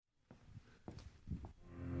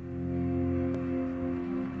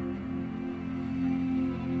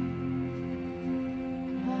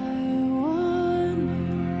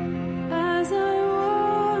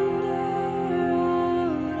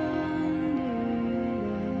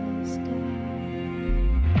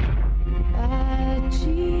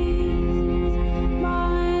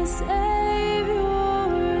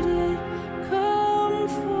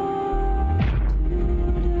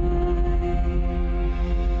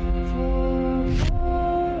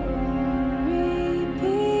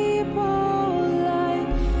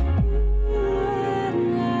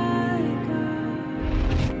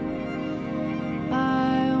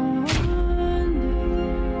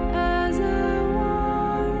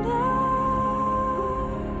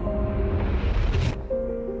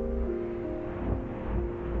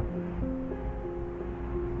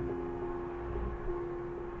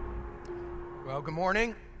Well, good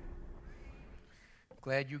morning.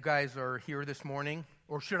 Glad you guys are here this morning.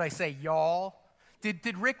 Or should I say y'all?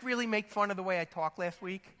 Did Rick really make fun of the way I talked last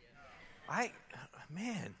week?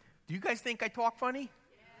 Man, do you guys think I talk funny?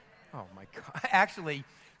 Oh my God. Actually,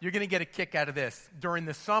 you're going to get a kick out of this. During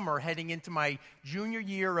the summer, heading into my junior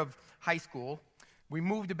year of high school, we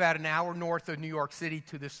moved about an hour north of New York City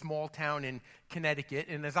to this small town in Connecticut.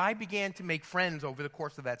 And as I began to make friends over the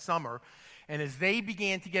course of that summer, and as they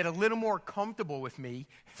began to get a little more comfortable with me,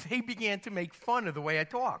 they began to make fun of the way I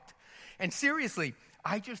talked. And seriously,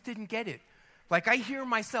 I just didn't get it. Like, I hear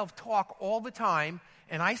myself talk all the time,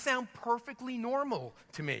 and I sound perfectly normal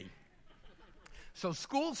to me. So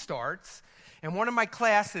school starts, and one of my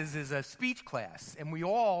classes is a speech class, and we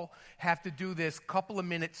all have to do this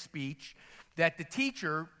couple-of-minute speech that the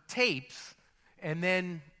teacher tapes and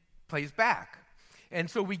then plays back. And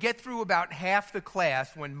so we get through about half the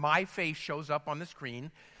class when my face shows up on the screen.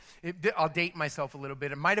 I'll date myself a little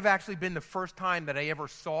bit. It might have actually been the first time that I ever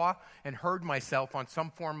saw and heard myself on some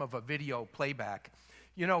form of a video playback,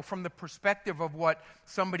 you know, from the perspective of what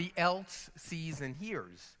somebody else sees and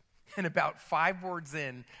hears. And about 5 words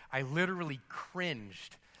in, I literally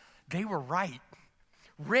cringed. They were right.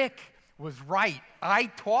 Rick was right. I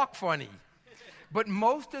talk funny. But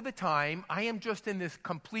most of the time, I am just in this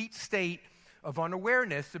complete state of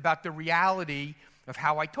unawareness about the reality of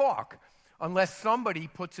how I talk, unless somebody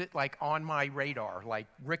puts it like on my radar, like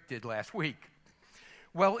Rick did last week.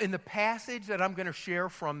 Well, in the passage that I'm going to share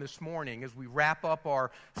from this morning as we wrap up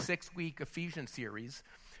our 6-week Ephesians series,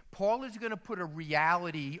 Paul is going to put a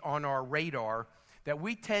reality on our radar that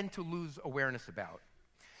we tend to lose awareness about.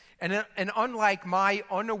 And unlike my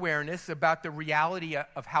unawareness about the reality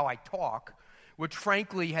of how I talk, which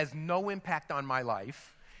frankly has no impact on my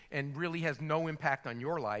life and really has no impact on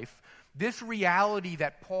your life, this reality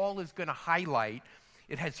that Paul is going to highlight,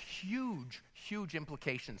 it has huge, huge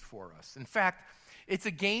implications for us. In fact, it's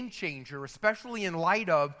a game changer, especially in light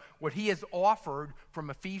of what he has offered from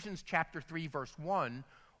Ephesians chapter 3, verse 1,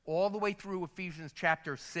 all the way through Ephesians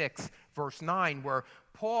chapter 6, verse 9, where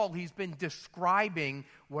Paul, he's been describing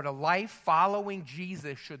what a life following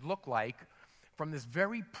Jesus should look like from this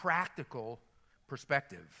very practical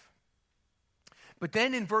perspective. But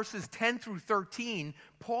then in verses 10 through 13,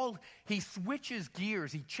 Paul, he switches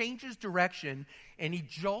gears, he changes direction, and he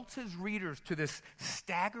jolts his readers to this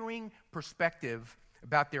staggering perspective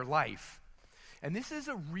about their life. And this is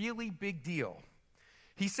a really big deal.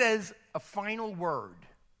 He says a final word.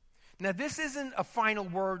 Now, this isn't a final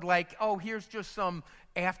word like, oh, here's just some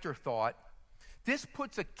afterthought. This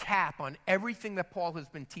puts a cap on everything that Paul has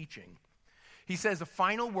been teaching. He says a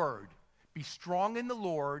final word, be strong in the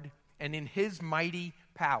Lord and in his mighty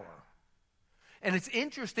power. And it's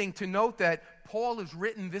interesting to note that Paul has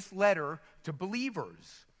written this letter to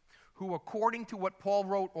believers who, according to what Paul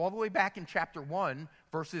wrote all the way back in chapter 1,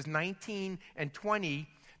 verses 19 and 20,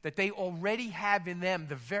 that they already have in them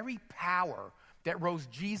the very power that rose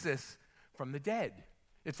Jesus from the dead.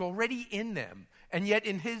 It's already in them. And yet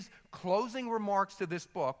in his closing remarks to this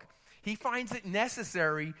book, he finds it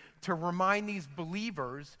necessary to remind these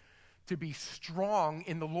believers to be strong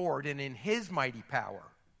in the Lord and in his mighty power,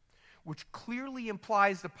 which clearly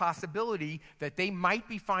implies the possibility that they might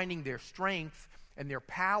be finding their strength and their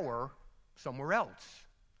power somewhere else,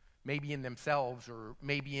 maybe in themselves or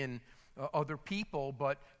maybe in other people,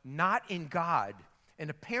 but not in God. And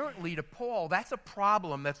apparently to Paul, that's a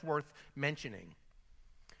problem that's worth mentioning.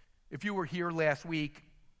 If you were here last week,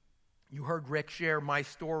 you heard Rick share my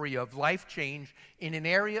story of life change in an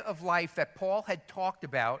area of life that Paul had talked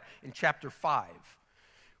about in chapter 5,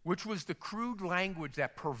 which was the crude language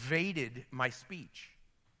that pervaded my speech.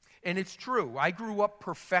 And it's true. I grew up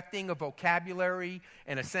perfecting a vocabulary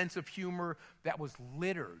and a sense of humor that was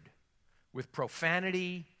littered with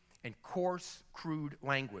profanity and coarse, crude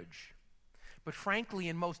language. But frankly,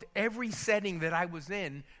 in most every setting that I was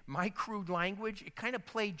in, my crude language, it kind of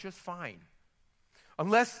played just fine.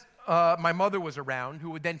 Unless my mother was around,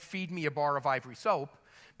 who would then feed me a bar of ivory soap.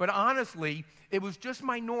 But honestly, it was just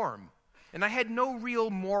my norm. And I had no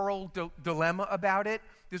real moral dilemma about it.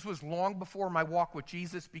 This was long before my walk with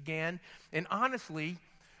Jesus began. And honestly,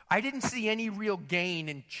 I didn't see any real gain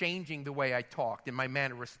in changing the way I talked and my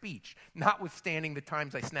manner of speech, notwithstanding the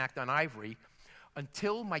times I snacked on ivory,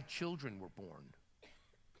 until my children were born.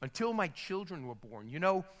 Until my children were born. You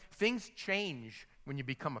know, things change when you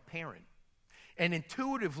become a parent. And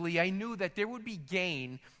intuitively, I knew that there would be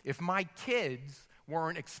gain if my kids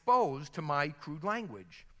weren't exposed to my crude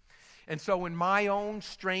language. And so in my own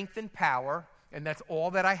strength and power, and that's all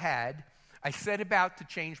that I had, I set about to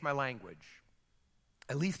change my language,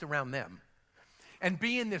 at least around them. And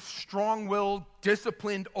being this strong-willed,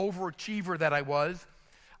 disciplined overachiever that I was,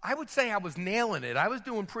 I would say I was nailing it. I was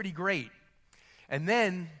doing pretty great. And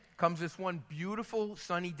then comes this one beautiful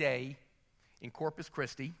sunny day in Corpus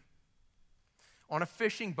Christi on a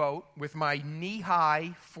fishing boat with my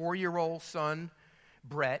knee-high 4-year-old son,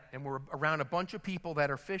 Brett, and we're around a bunch of people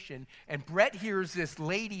that are fishing, and Brett hears this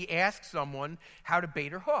lady ask someone how to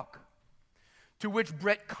bait her hook, to which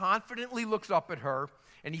Brett confidently looks up at her,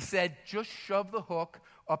 and he said, just shove the hook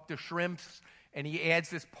up the shrimps, and he adds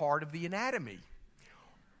this part of the anatomy.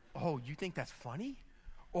 Oh, you think that's funny?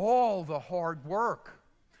 All the hard work,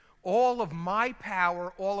 all of my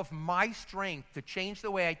power, all of my strength to change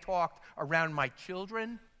the way I talked around my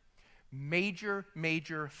children, major,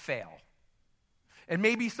 major fail. And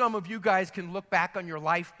maybe some of you guys can look back on your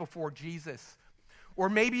life before Jesus. Or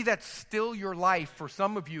maybe that's still your life. For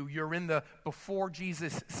some of you, you're in the before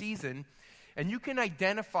Jesus season. And you can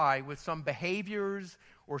identify with some behaviors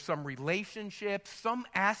or some relationships, some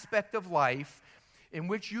aspect of life in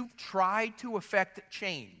which you've tried to effect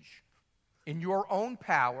change in your own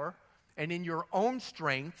power and in your own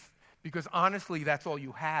strength, because honestly, that's all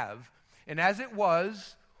you have. And as it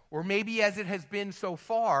was, or maybe as it has been so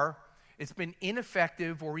far, it's been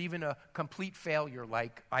ineffective or even a complete failure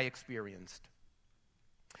like I experienced.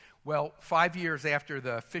 Well, 5 years after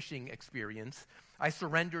the fishing experience, I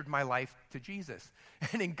surrendered my life to Jesus.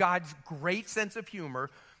 And in God's great sense of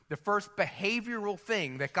humor, the first behavioral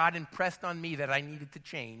thing that God impressed on me that I needed to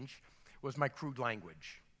change was my crude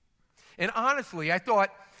language. And honestly, I thought,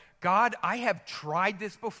 God, I have tried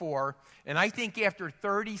this before, and I think after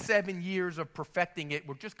 37 years of perfecting it,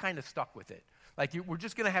 we're just kind of stuck with it. Like, we're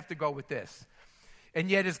just going to have to go with this. And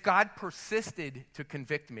yet, as God persisted to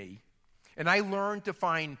convict me, and I learned to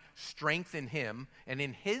find strength in Him and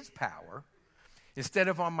in His power, instead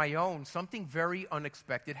of on my own, something very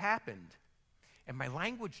unexpected happened. And my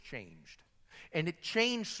language changed. And it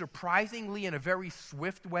changed surprisingly in a very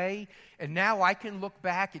swift way. And now I can look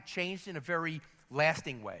back, it changed in a very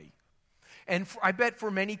lasting way. And I bet for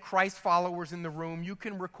many Christ followers in the room, you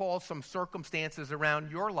can recall some circumstances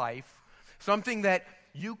around your life, something that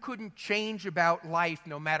you couldn't change about life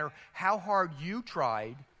no matter how hard you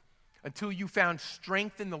tried, until you found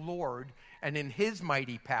strength in the Lord and in His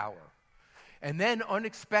mighty power. And then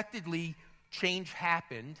unexpectedly, change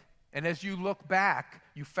happened, and as you look back,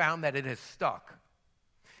 you found that it has stuck.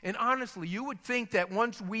 And honestly, you would think that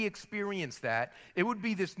once we experience that, it would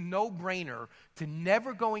be this no-brainer to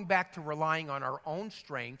never going back to relying on our own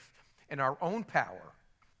strength and our own power.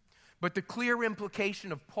 But the clear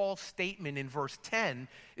implication of Paul's statement in verse 10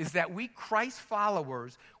 is that we Christ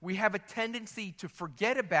followers, we have a tendency to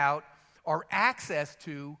forget about or access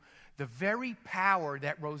to the very power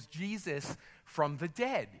that rose Jesus from the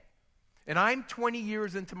dead. And I'm 20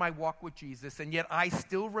 years into my walk with Jesus, and yet I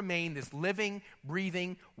still remain this living,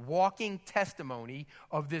 breathing, walking testimony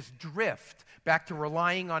of this drift back to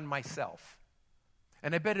relying on myself.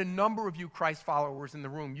 And I bet a number of you Christ followers in the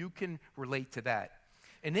room, you can relate to that.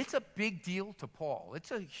 And it's a big deal to Paul.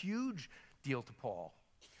 It's a huge deal to Paul.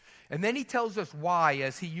 And then he tells us why,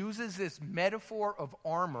 as he uses this metaphor of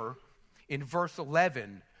armor in verse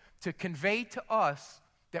 11 to convey to us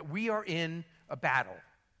that we are in a battle.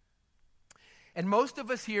 And most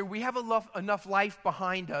of us here, we have enough life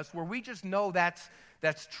behind us where we just know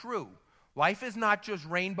that's true. Life is not just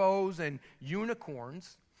rainbows and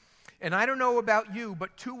unicorns. And I don't know about you,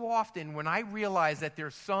 but too often when I realize that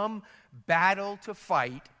there's some battle to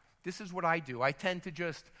fight, this is what I do. I tend to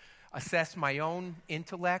just assess my own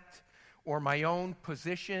intellect or my own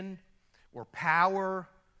position or power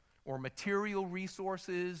or material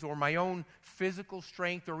resources or my own physical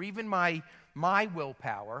strength or even my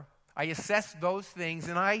willpower. I assess those things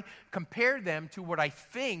and I compare them to what I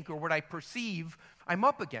think or what I perceive I'm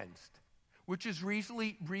up against, which is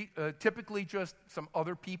typically just some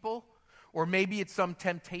other people, or maybe it's some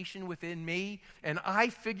temptation within me, and I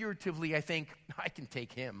figuratively, I think, I can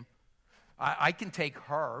take him. I can take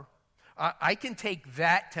her. I can take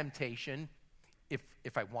that temptation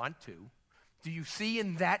if I want to. Do you see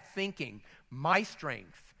in that thinking my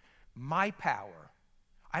strength, my power?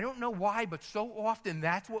 I don't know why, but so often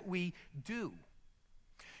that's what we do.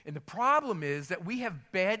 And the problem is that we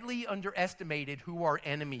have badly underestimated who our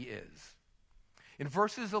enemy is. In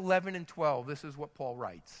verses 11 and 12, this is what Paul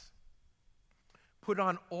writes. Put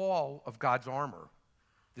on all of God's armor,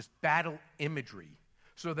 this battle imagery,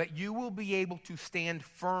 so that you will be able to stand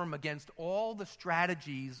firm against all the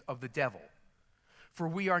strategies of the devil. For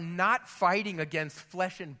we are not fighting against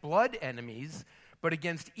flesh and blood enemies, but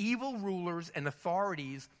against evil rulers and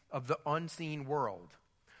authorities of the unseen world,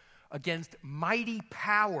 against mighty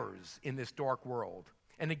powers in this dark world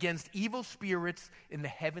and against evil spirits in the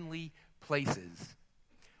heavenly places.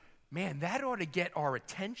 Man, that ought to get our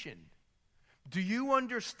attention. Do you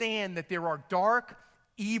understand that there are dark,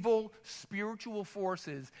 evil, spiritual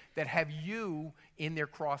forces that have you in their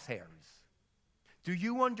crosshairs? Do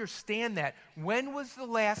you understand that? When was the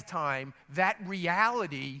last time that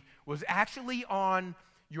reality was actually on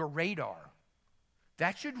your radar?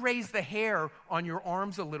 That should raise the hair on your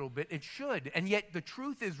arms a little bit. It should. And yet the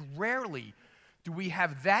truth is, rarely do we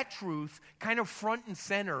have that truth kind of front and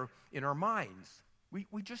center in our minds.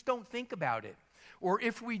 We just don't think about it. Or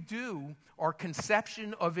if we do, our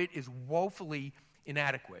conception of it is woefully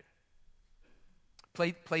inadequate.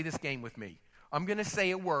 Play this game with me. I'm going to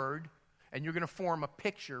say a word, and you're going to form a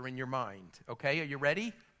picture in your mind. Okay, are you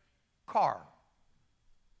ready? Car.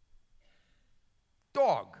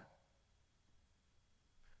 Dog.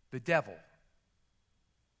 The devil.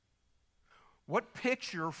 What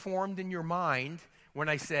picture formed in your mind when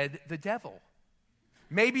I said the devil?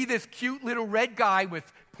 Maybe this cute little red guy with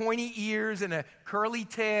pointy ears and a curly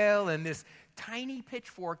tail and this tiny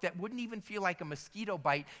pitchfork that wouldn't even feel like a mosquito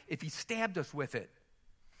bite if he stabbed us with it.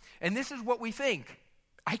 And this is what we think.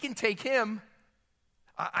 I can take him.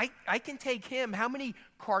 I can take him. How many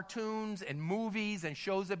cartoons and movies and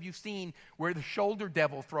shows have you seen where the shoulder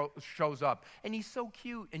devil shows up? And he's so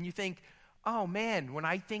cute. And you think, oh man, when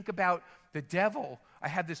I think about the devil, I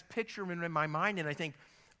have this picture in my mind and I think,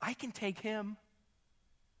 I can take him.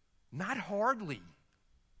 Not hardly.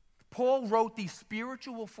 Paul wrote these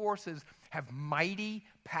spiritual forces have mighty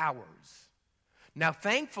powers. Now,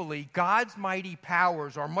 thankfully, God's mighty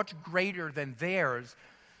powers are much greater than theirs,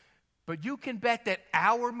 but you can bet that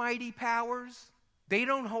our mighty powers, they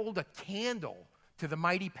don't hold a candle to the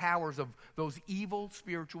mighty powers of those evil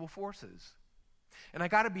spiritual forces. And I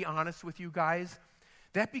got to be honest with you guys,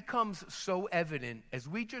 that becomes so evident as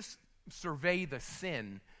we just survey the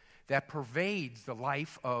sin that pervades the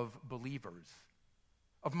life of believers,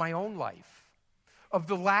 of my own life, of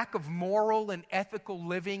the lack of moral and ethical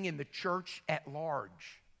living in the church at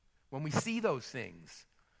large. When we see those things,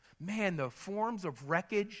 man, the forms of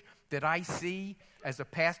wreckage that I see as a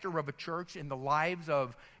pastor of a church in the lives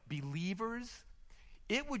of believers,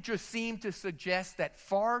 it would just seem to suggest that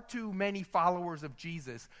far too many followers of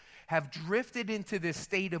Jesus have drifted into this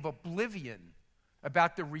state of oblivion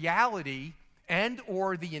about the reality and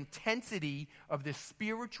or the intensity of the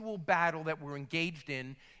spiritual battle that we're engaged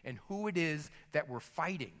in and who it is that we're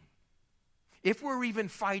fighting. If we're even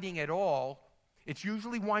fighting at all, it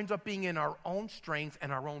usually winds up being in our own strength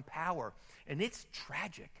and our own power. And it's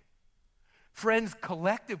tragic. Friends,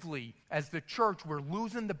 collectively, as the church, we're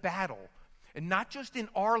losing the battle. And not just in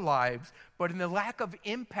our lives, but in the lack of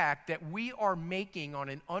impact that we are making on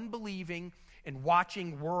an unbelieving and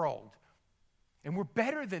watching world. And we're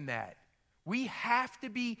better than that. We have to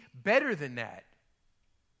be better than that.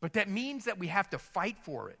 But that means that we have to fight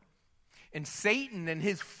for it. And Satan and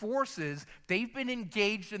his forces, they've been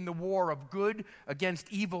engaged in the war of good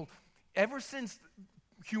against evil ever since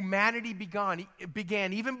humanity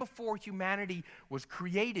began, even before humanity was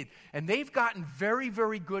created. And they've gotten very,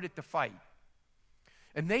 very good at the fight.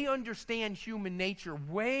 And they understand human nature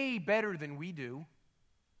way better than we do.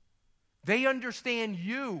 They understand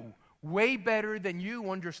you way better than you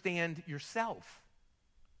understand yourself.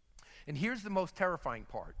 And here's the most terrifying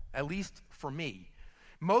part, at least for me.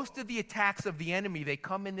 Most of the attacks of the enemy, they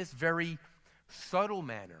come in this very subtle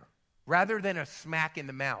manner, rather than a smack in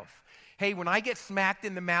the mouth. Hey, when I get smacked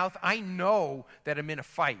in the mouth, I know that I'm in a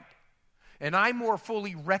fight. And I more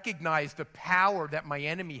fully recognize the power that my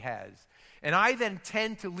enemy has. And I then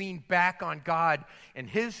tend to lean back on God and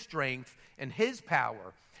his strength and his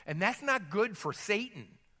power. And that's not good for Satan.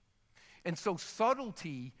 And so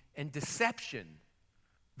subtlety and deception,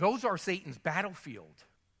 those are Satan's battlefield.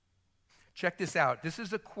 Check this out. This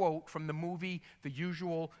is a quote from the movie The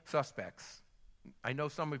Usual Suspects. I know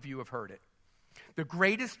some of you have heard it. The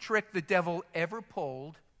greatest trick the devil ever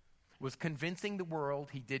pulled was convincing the world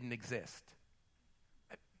he didn't exist.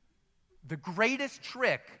 The greatest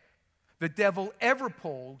trick the devil ever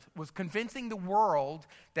pulled was convincing the world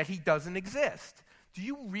that he doesn't exist. Do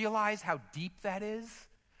you realize how deep that is?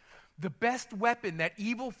 The best weapon that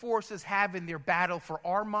evil forces have in their battle for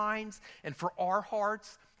our minds and for our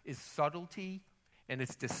hearts is subtlety and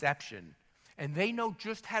it's deception. And they know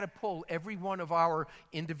just how to pull every one of our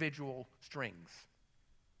individual strings.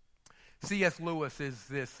 C.S. Lewis is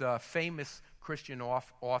this famous Christian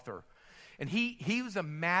author. And he was a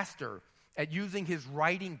master at using his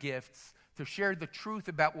writing gifts to share the truth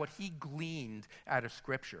about what he gleaned out of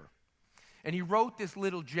Scripture. And he wrote this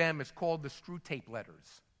little gem. It's called the Screw Tape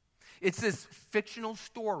Letters. It's this fictional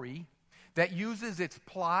story that uses its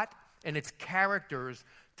plot and its characters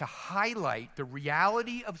to highlight the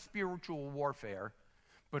reality of spiritual warfare,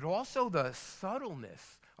 but also the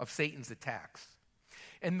subtleness of Satan's attacks.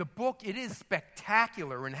 And the book, it is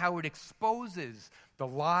spectacular in how it exposes the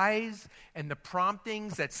lies and the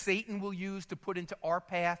promptings that Satan will use to put into our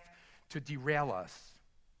path to derail us.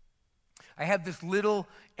 I have this little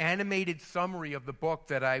animated summary of the book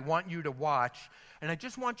that I want you to watch, and I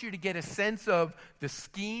just want you to get a sense of the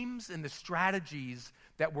schemes and the strategies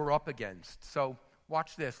that we're up against. So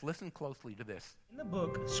watch this. Listen closely to this. In the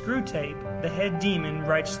book, Screwtape, the head demon,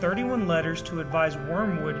 writes 31 letters to advise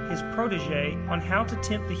Wormwood, his protege, on how to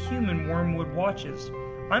tempt the human Wormwood watches.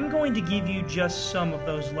 I'm going to give you just some of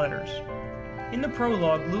those letters. In the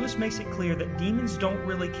prologue, Lewis makes it clear that demons don't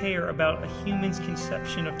really care about a human's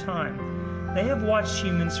conception of time. They have watched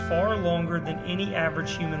humans far longer than any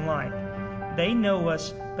average human life. They know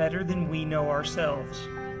us better than we know ourselves.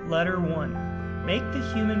 Letter 1. Make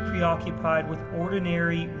the human preoccupied with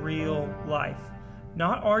ordinary, real life,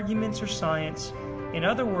 not arguments or science. In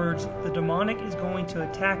other words, the demonic is going to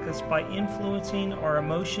attack us by influencing our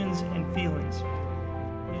emotions and feelings.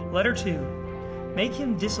 Letter 2. Make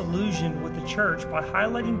him disillusioned with the church by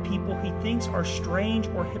highlighting people he thinks are strange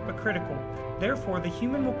or hypocritical. Therefore, the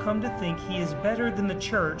human will come to think he is better than the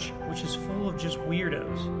church, which is full of just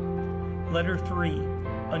weirdos. Letter 3.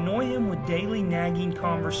 Annoy him with daily nagging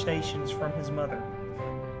conversations from his mother.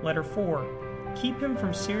 Letter 4. Keep him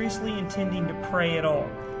from seriously intending to pray at all,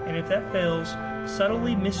 and if that fails,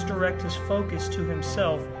 subtly misdirect his focus to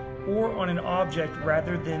himself or on an object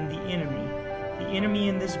rather than the enemy. The enemy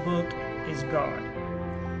in this book is God.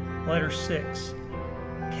 Letter 6.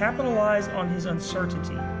 Capitalize on his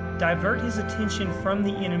uncertainty. Divert his attention from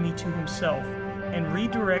the enemy to himself, and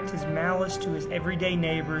redirect his malice to his everyday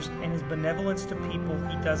neighbors and his benevolence to people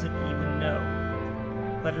he doesn't even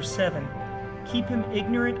know. Letter 7. Keep him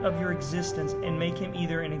ignorant of your existence and make him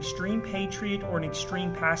either an extreme patriot or an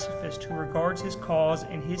extreme pacifist who regards his cause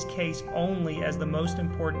and his case only as the most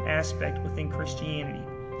important aspect within Christianity.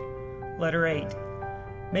 Letter 8.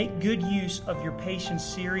 Make good use of your patient's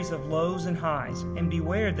series of lows and highs, and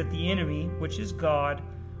beware that the enemy, which is God,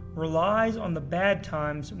 relies on the bad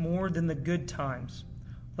times more than the good times.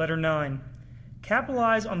 Letter 9.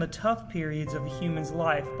 Capitalize on the tough periods of a human's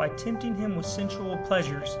life by tempting him with sensual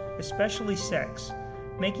pleasures, especially sex,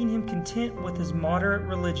 making him content with his moderate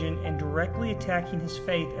religion and directly attacking his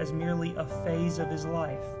faith as merely a phase of his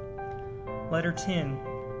life. Letter 10.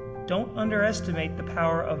 Don't underestimate the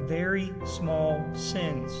power of very small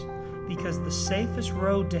sins, because the safest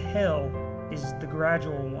road to hell is the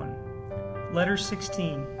gradual one. Letter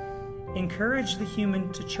 16. Encourage the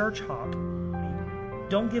human to church hop.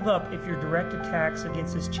 Don't give up if your direct attacks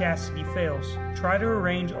against his chastity fails. Try to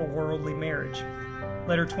arrange a worldly marriage.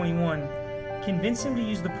 Letter 21. Convince him to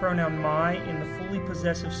use the pronoun my in the fully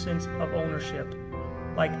possessive sense of ownership,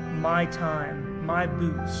 like my time, my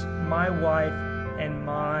boots, my wife, and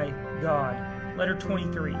my God. Letter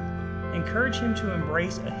 23. Encourage him to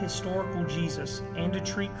embrace a historical Jesus and to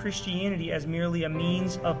treat Christianity as merely a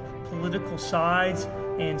means of political sides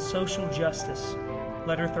and social justice.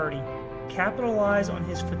 Letter 30. Capitalize on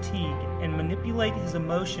his fatigue and manipulate his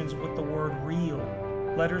emotions with the word real.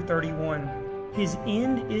 Letter 31. His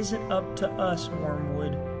end isn't up to us,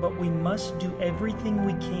 Wormwood, but we must do everything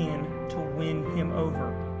we can to win him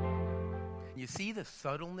over. You see the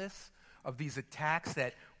subtleness of these attacks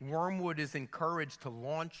that Wormwood is encouraged to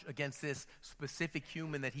launch against this specific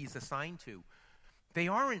human that he's assigned to. They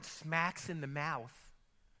aren't smacks in the mouth.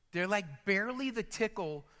 They're like barely the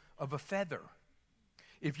tickle of a feather.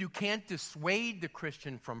 If you can't dissuade the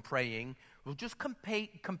Christian from praying, we'll just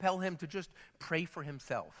compel him to just pray for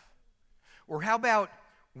himself. Or how about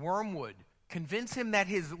Wormwood? Convince him that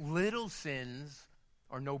his little sins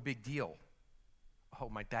are no big deal. Oh,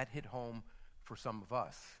 might that hit home for some of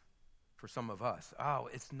us? For some of us. Oh,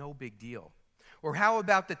 it's no big deal. Or how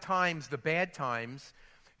about the times, the bad times?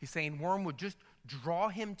 He's saying, Wormwood, just draw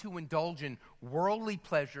him to indulge in worldly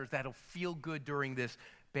pleasures that'll feel good during this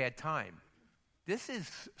bad time. This is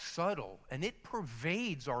subtle, and it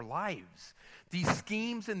pervades our lives. These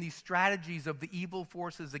schemes and these strategies of the evil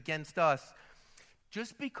forces against us,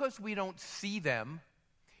 just because we don't see them,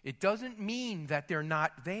 it doesn't mean that they're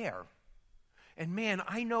not there. And man,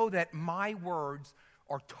 I know that my words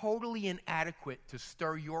are totally inadequate to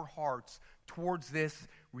stir your hearts towards this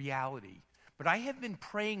reality. But I have been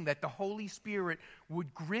praying that the Holy Spirit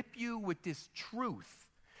would grip you with this truth,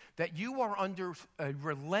 that you are under a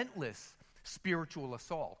relentless spiritual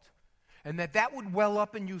assault, and that would well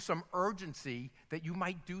up in you some urgency that you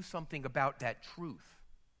might do something about that truth.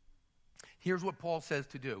 Here's what Paul says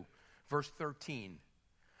to do. Verse 13.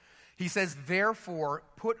 He says, therefore,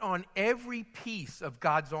 put on every piece of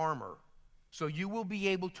God's armor, so you will be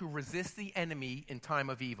able to resist the enemy in time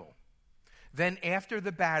of evil. Then after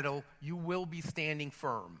the battle, you will be standing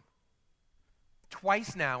firm.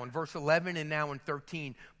 Twice now, in verse 11 and now in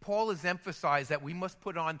 13, Paul has emphasized that we must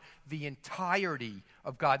put on the entirety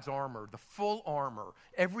of God's armor, the full armor,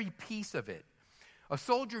 every piece of it. A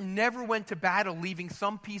soldier never went to battle leaving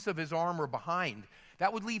some piece of his armor behind.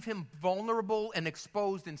 That would leave him vulnerable and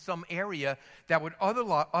exposed in some area that would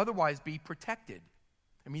otherwise be protected.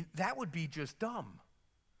 I mean, that would be just dumb.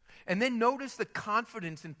 And then notice the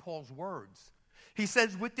confidence in Paul's words. He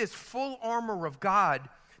says, with this full armor of God,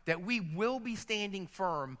 that we will be standing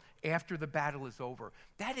firm after the battle is over.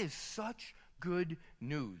 That is such good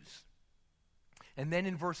news. And then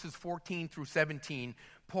in verses 14 through 17,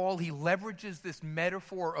 Paul, he leverages this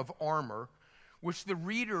metaphor of armor, which the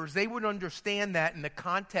readers, they would understand that in the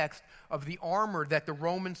context of the armor that the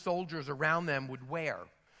Roman soldiers around them would wear.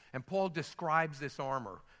 And Paul describes this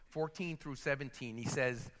armor, 14 through 17. He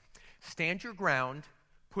says, stand your ground,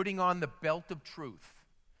 putting on the belt of truth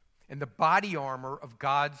and the body armor of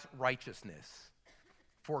God's righteousness.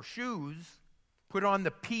 For shoes, put on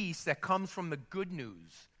the peace that comes from the good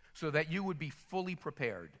news, so that you would be fully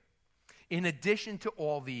prepared. In addition to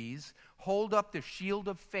all these, hold up the shield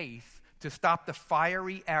of faith to stop the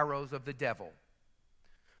fiery arrows of the devil.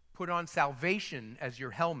 Put on salvation as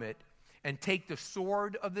your helmet, and take the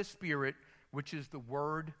sword of the Spirit, which is the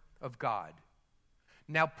word of God.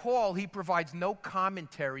 Now, Paul, he provides no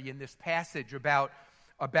commentary in this passage about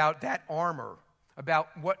that armor, about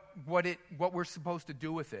what we're supposed to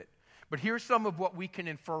do with it. But here's some of what we can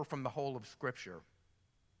infer from the whole of Scripture.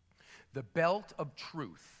 The belt of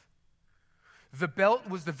truth. The belt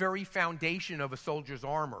was the very foundation of a soldier's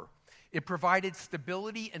armor. It provided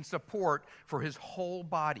stability and support for his whole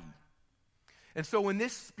body. And so in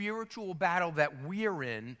this spiritual battle that we're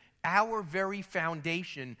in, our very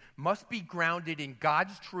foundation must be grounded in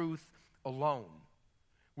God's truth alone,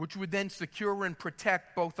 which would then secure and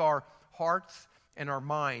protect both our hearts and our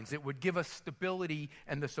minds. It would give us stability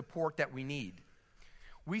and the support that we need.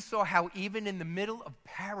 We saw how even in the middle of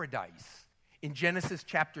paradise, in Genesis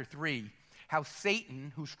chapter 3, how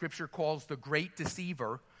Satan, who Scripture calls the great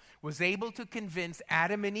deceiver, was able to convince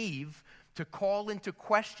Adam and Eve to call into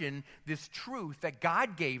question this truth that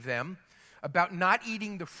God gave them about not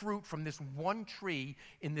eating the fruit from this one tree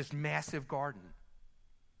in this massive garden.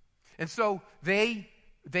 And so they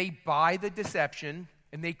buy the deception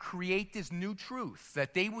and they create this new truth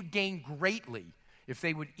that they would gain greatly if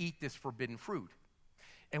they would eat this forbidden fruit.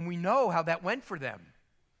 And we know how that went for them.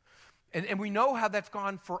 And we know how that's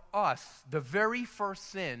gone for us. The very first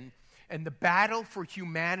sin and the battle for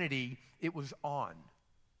humanity, it was on.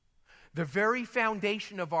 The very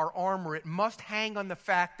foundation of our armor, it must hang on the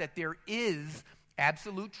fact that there is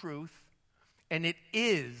absolute truth, and it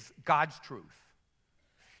is God's truth.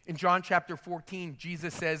 In John chapter 14,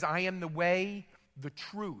 Jesus says, I am the way, the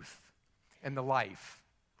truth, and the life.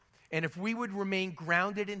 And if we would remain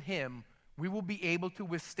grounded in him, we will be able to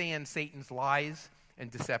withstand Satan's lies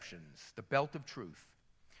and deceptions, the belt of truth.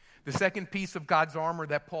 The second piece of God's armor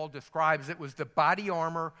that Paul describes, it was the body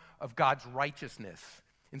armor of God's righteousness.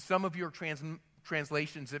 In some of your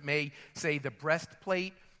translations, it may say the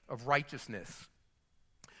breastplate of righteousness.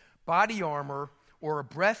 Body armor, or a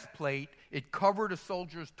breastplate, it covered a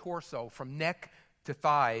soldier's torso from neck to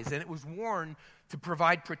thighs, and it was worn to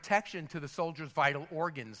provide protection to the soldier's vital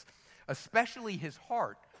organs, especially his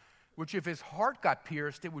heart, which if his heart got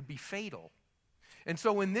pierced, it would be fatal. And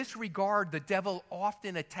so in this regard, the devil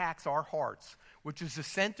often attacks our hearts, which is the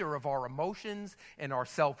center of our emotions and our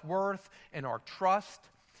self-worth and our trust.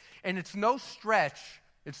 And it's no stretch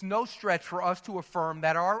for us to affirm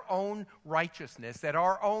that our own righteousness, that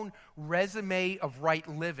our own resume of right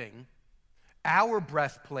living, our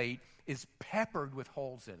breastplate is peppered with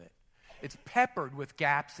holes in it. It's peppered with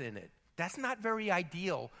gaps in it. That's not very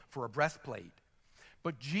ideal for a breastplate.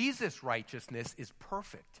 But Jesus' righteousness is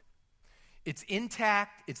perfect. It's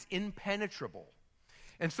intact, it's impenetrable.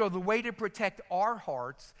 And so the way to protect our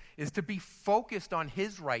hearts is to be focused on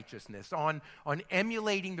his righteousness, on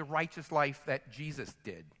emulating the righteous life that Jesus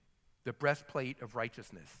did, the breastplate of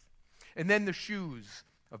righteousness. And then the shoes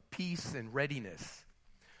of peace and readiness.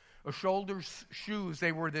 A soldier's shoes,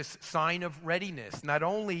 they were this sign of readiness. Not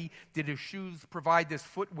only did his shoes provide this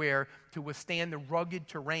footwear to withstand the rugged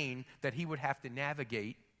terrain that he would have to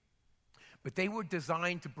navigate, but they were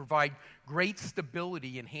designed to provide great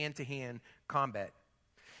stability in hand-to-hand combat.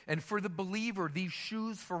 And for the believer, these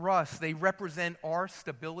shoes for us, they represent our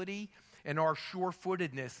stability and our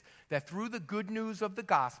sure-footedness that through the good news of the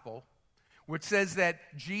gospel, which says that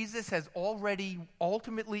Jesus has already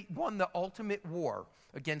ultimately won the ultimate war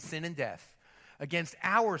against sin and death, against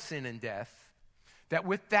our sin and death, that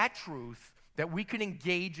with that truth, that we can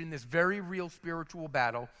engage in this very real spiritual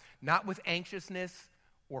battle, not with anxiousness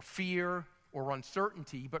or fear or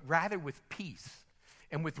uncertainty, but rather with peace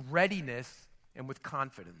and with readiness and with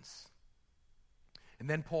confidence. And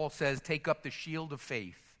then Paul says, take up the shield of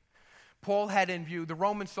faith. Paul had in view the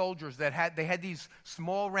Roman soldiers that had these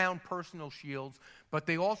small round personal shields, but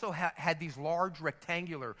they also had these large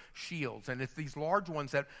rectangular shields, and it's these large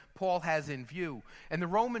ones that Paul has in view. And the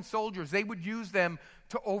Roman soldiers, they would use them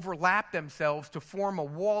to overlap themselves to form a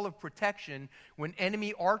wall of protection when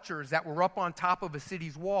enemy archers that were up on top of a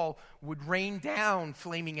city's wall would rain down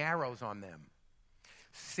flaming arrows on them.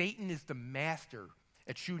 Satan is the master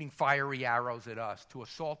at shooting fiery arrows at us to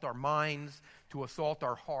assault our minds, to assault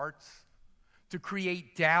our hearts, to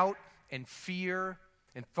create doubt and fear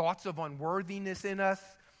and thoughts of unworthiness in us,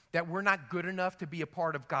 that we're not good enough to be a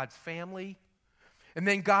part of God's family. And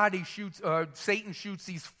then Satan shoots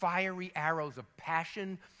these fiery arrows of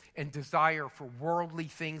passion and desire for worldly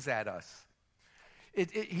things at us.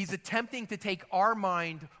 He's attempting to take our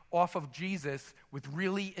mind off of Jesus with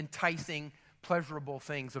really enticing, pleasurable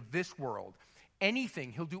things of this world.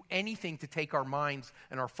 He'll do anything to take our minds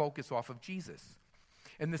and our focus off of Jesus.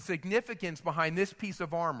 And the significance behind this piece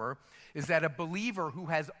of armor is that a believer who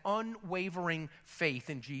has unwavering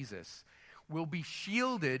faith in Jesus will be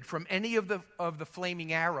shielded from any of the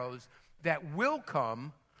flaming arrows that will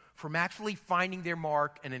come from actually finding their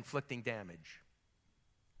mark and inflicting damage.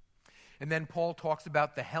 And then Paul talks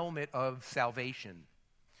about the helmet of salvation.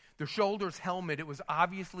 The shoulder's helmet, it was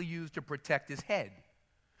obviously used to protect his head.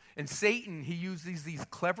 And Satan, he uses these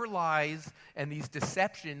clever lies and these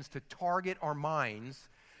deceptions to target our minds,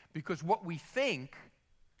 because what we think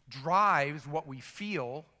drives what we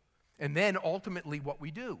feel and then ultimately what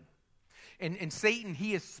we do. And Satan,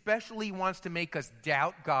 he especially wants to make us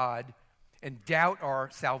doubt God and doubt our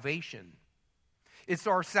salvation. It's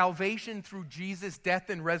our salvation through Jesus' death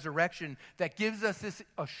and resurrection that gives us this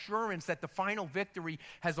assurance that the final victory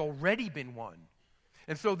has already been won.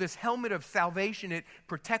 And so this helmet of salvation, it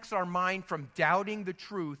protects our mind from doubting the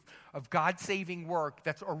truth of God's saving work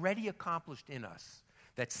that's already accomplished in us,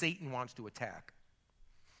 that Satan wants to attack.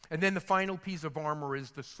 And then the final piece of armor is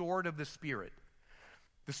the sword of the Spirit.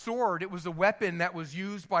 The sword, it was a weapon that was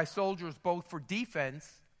used by soldiers both for defense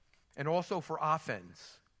and also for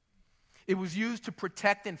offense. It was used to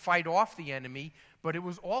protect and fight off the enemy, but it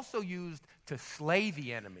was also used to slay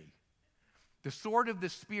the enemy. The sword of the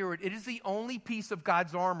Spirit, it is the only piece of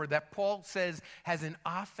God's armor that Paul says has an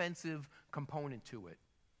offensive component to it.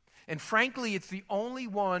 And frankly, it's the only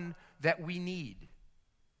one that we need.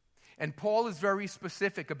 And Paul is very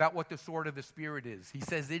specific about what the sword of the Spirit is. He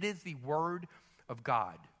says it is the Word of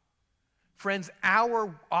God. Friends,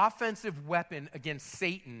 our offensive weapon against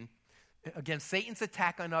Satan, against Satan's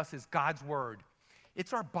attack on us, is God's Word.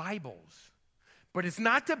 It's our Bibles. But it's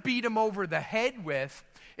not to beat him over the head with.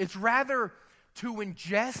 It's rather to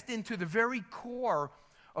ingest into the very core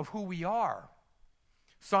of who we are.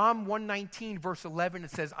 Psalm 119, verse 11,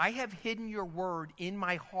 it says, I have hidden your word in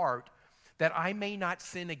my heart that I may not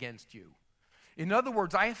sin against you. In other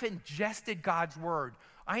words, I have ingested God's word.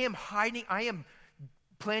 I am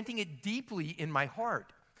planting it deeply in my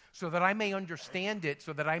heart so that I may understand it,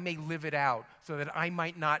 so that I may live it out, so that I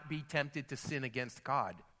might not be tempted to sin against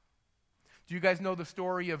God. Do you guys know the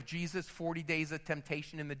story of Jesus' 40 days of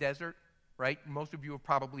temptation in the desert? Right? Most of you have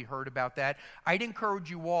probably heard about that. I'd encourage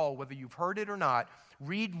you all, whether you've heard it or not,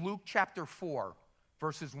 read Luke chapter 4,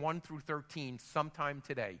 verses 1 through 13 sometime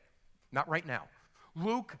today. Not right now.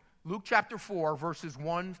 Luke chapter 4, verses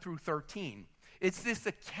 1 through 13. It's this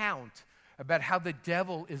account about how the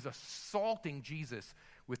devil is assaulting Jesus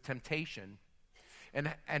with temptation,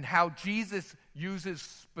 and how Jesus uses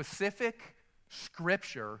specific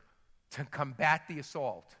scripture to combat the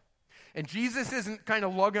assault. And Jesus isn't kind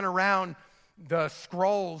of lugging around the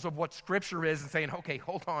scrolls of what Scripture is and saying, okay,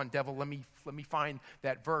 hold on, devil, let me find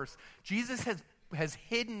that verse. Jesus has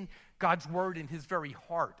hidden God's word in his very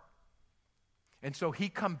heart. And so he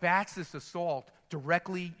combats this assault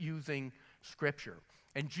directly using Scripture.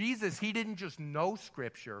 And Jesus, he didn't just know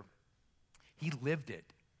Scripture, he lived it.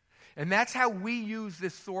 And that's how we use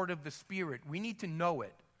this sword of the Spirit. We need to know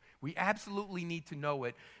it. We absolutely need to know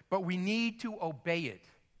it, but we need to obey it.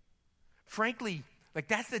 Frankly,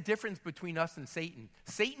 that's the difference between us and Satan.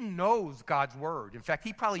 Satan knows God's word. In fact,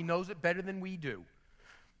 he probably knows it better than we do.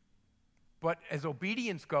 But as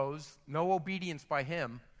obedience goes, no obedience by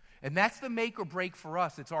him. And that's the make or break for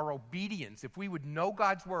us. It's our obedience. If we would know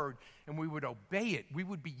God's word and we would obey it, we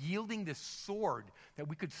would be yielding this sword that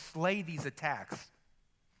we could slay these attacks.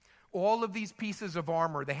 All of these pieces of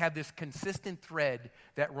armor, they have this consistent thread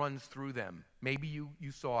that runs through them. Maybe you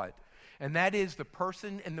saw it. And that is the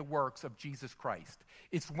person and the works of Jesus Christ.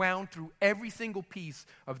 It's wound through every single piece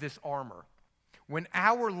of this armor. When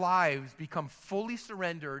our lives become fully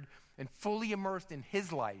surrendered and fully immersed in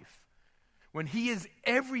his life, when he is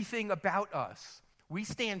everything about us, we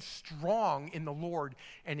stand strong in the Lord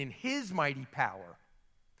and in his mighty power.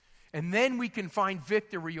 And then we can find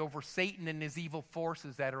victory over Satan and his evil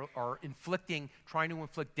forces that are trying to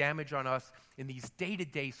inflict damage on us in these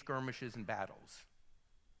day-to-day skirmishes and battles.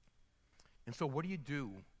 And so what do you do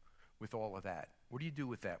with all of that? What do you do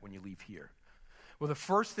with that when you leave here? Well, the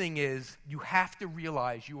first thing is you have to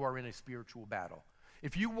realize you are in a spiritual battle.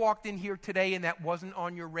 If you walked in here today and that wasn't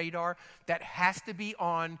on your radar, that has to be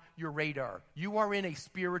on your radar. You are in a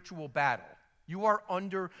spiritual battle. You are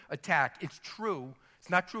under attack. It's true. It's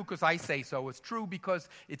not true because I say so. It's true because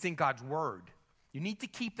it's in God's word. You need to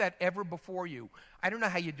keep that ever before you. I don't know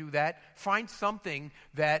how you do that. Find something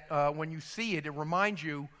that when you see it, it reminds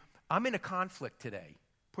you, I'm in a conflict today.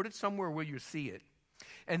 Put it somewhere where you see it.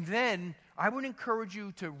 And then I would encourage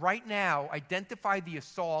you to right now identify the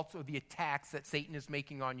assaults or the attacks that Satan is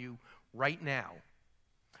making on you right now.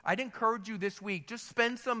 I'd encourage you this week, just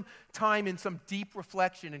spend some time in some deep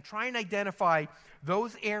reflection and try and identify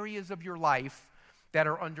those areas of your life that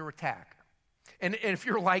are under attack. And if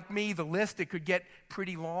you're like me, the list, it could get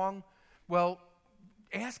pretty long. Well,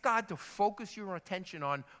 ask God to focus your attention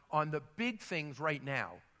on the big things right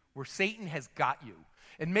now where Satan has got you.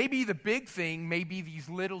 And maybe the big thing may be these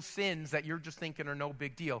little sins that you're just thinking are no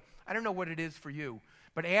big deal. I don't know what it is for you,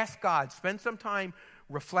 but ask God. Spend some time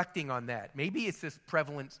reflecting on that. Maybe it's this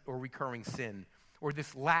prevalent or recurring sin, or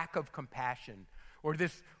this lack of compassion, or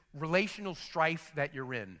this relational strife that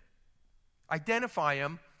you're in. Identify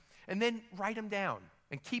them, and then write them down,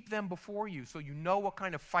 and keep them before you so you know what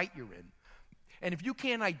kind of fight you're in. And if you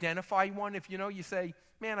can't identify one, if you say,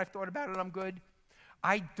 man, I've thought about it, I'm good,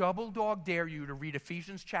 I double dog dare you to read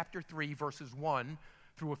Ephesians chapter 3, verses 1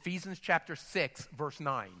 through Ephesians chapter 6, verse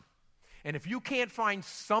 9. And if you can't find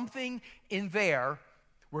something in there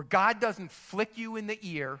where God doesn't flick you in the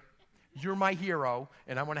ear, you're my hero,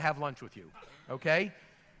 and I want to have lunch with you, okay?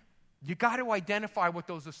 You got to identify what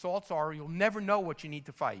those assaults are, or you'll never know what you need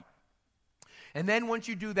to fight. And then once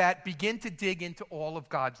you do that, begin to dig into all of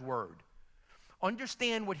God's word.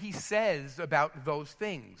 Understand what he says about those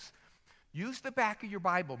things. Use the back of your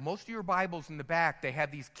Bible. Most of your Bibles in the back, they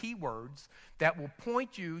have these keywords that will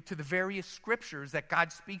point you to the various scriptures that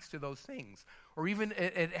God speaks to those things. Or even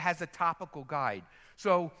it has a topical guide.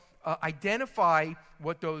 So identify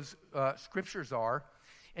what those scriptures are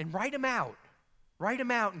and write them out. Write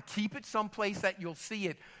them out and keep it someplace that you'll see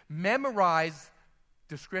it. Memorize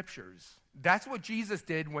the scriptures. That's what Jesus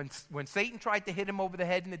did when Satan tried to hit him over the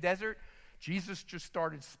head in the desert. Jesus just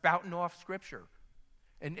started spouting off scripture.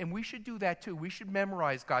 And we should do that too. We should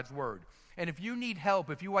memorize God's word. And if you need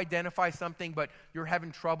help, if you identify something but you're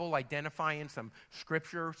having trouble identifying some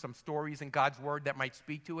scripture, some stories in God's word that might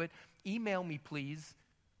speak to it, email me, please.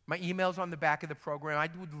 My email's on the back of the program. I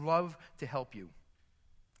would love to help you.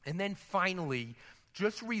 And then finally,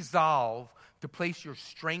 just resolve to place your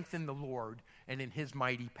strength in the Lord and in his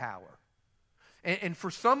mighty power. And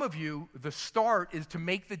for some of you, the start is to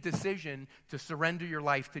make the decision to surrender your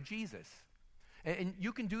life to Jesus. And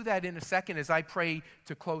you can do that in a second as I pray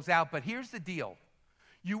to close out. But here's the deal.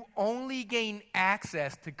 You only gain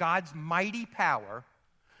access to God's mighty power,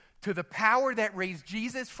 to the power that raised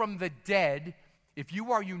Jesus from the dead, if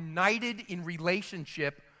you are united in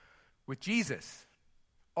relationship with Jesus.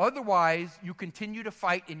 Otherwise, you continue to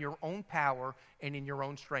fight in your own power and in your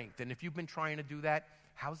own strength. And if you've been trying to do that,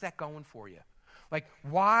 how's that going for you? Like,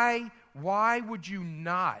 why would you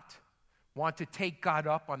not want to take God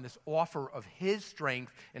up on this offer of his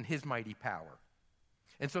strength and his mighty power?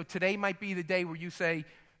 And so today might be the day where you say,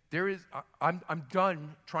 I'm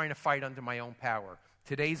done trying to fight under my own power.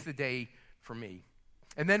 Today's the day for me.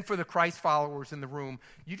 And then for the Christ followers in the room,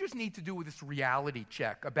 you just need to do this reality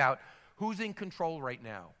check about who's in control right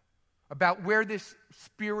now, about where this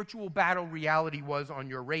spiritual battle reality was on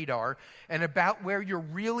your radar, and about where you're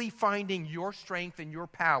really finding your strength and your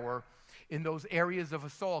power in those areas of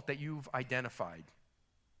assault that you've identified.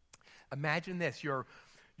 Imagine this. You're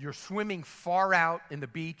swimming far out in the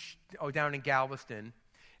beach down in Galveston,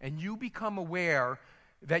 and you become aware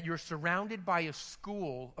that you're surrounded by a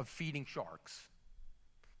school of feeding sharks.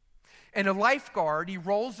 And a lifeguard, he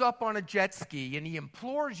rolls up on a jet ski and he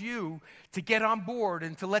implores you to get on board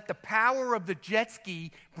and to let the power of the jet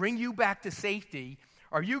ski bring you back to safety.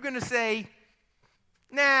 Are you going to say,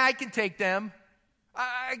 nah, I can take them.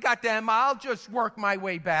 I got them. I'll just work my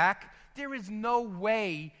way back. There is no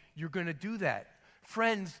way you're going to do that.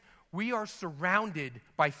 Friends, we are surrounded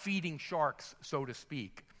by feeding sharks, so to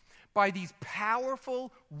speak, by these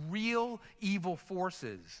powerful, real evil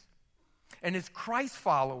forces. And as Christ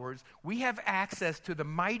followers, we have access to the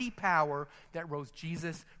mighty power that rose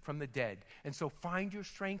Jesus from the dead. And so find your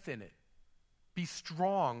strength in it. Be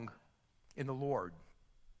strong in the Lord.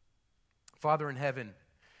 Father in heaven,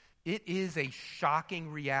 it is a shocking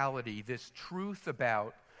reality, this truth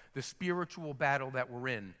about the spiritual battle that we're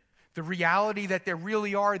in. The reality that there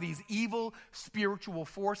really are these evil spiritual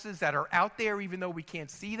forces that are out there even though we can't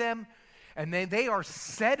see them. And then they are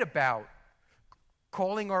set about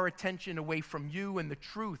calling our attention away from you and the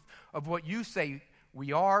truth of what you say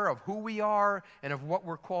we are, of who we are, and of what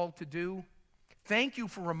we're called to do. Thank you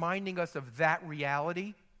for reminding us of that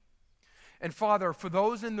reality. And Father, for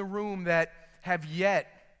those in the room that have yet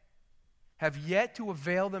to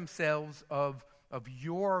avail themselves of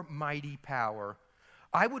your mighty power,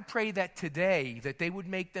 I would pray that today that they would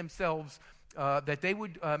make themselves available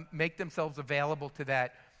to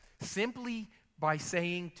that simply by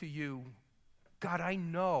saying to you, God, I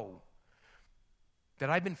know that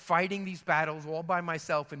I've been fighting these battles all by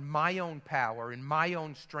myself in my own power, in my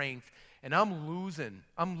own strength, and I'm losing.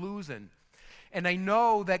 And I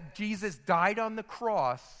know that Jesus died on the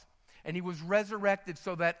cross and he was resurrected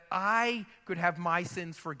so that I could have my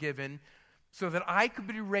sins forgiven, so that I could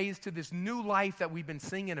be raised to this new life that we've been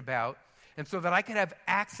singing about, and so that I could have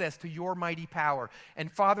access to your mighty power.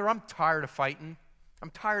 And Father, I'm tired of fighting. I'm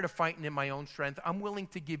tired of fighting in my own strength. I'm willing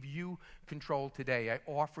to give you control today. I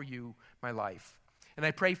offer you my life. And I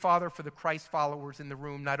pray, Father, for the Christ followers in the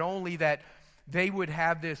room, not only that they would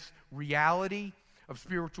have this reality of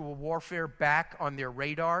spiritual warfare back on their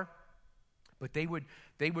radar, but they would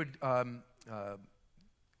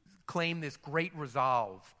claim this great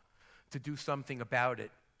resolve to do something about it,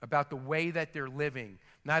 about the way that they're living,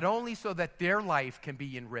 not only so that their life can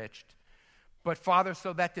be enriched, but, Father,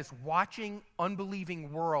 so that this watching,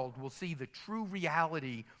 unbelieving world will see the true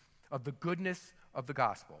reality of the goodness of the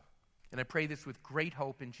gospel. And I pray this with great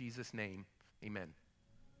hope in Jesus' name. Amen.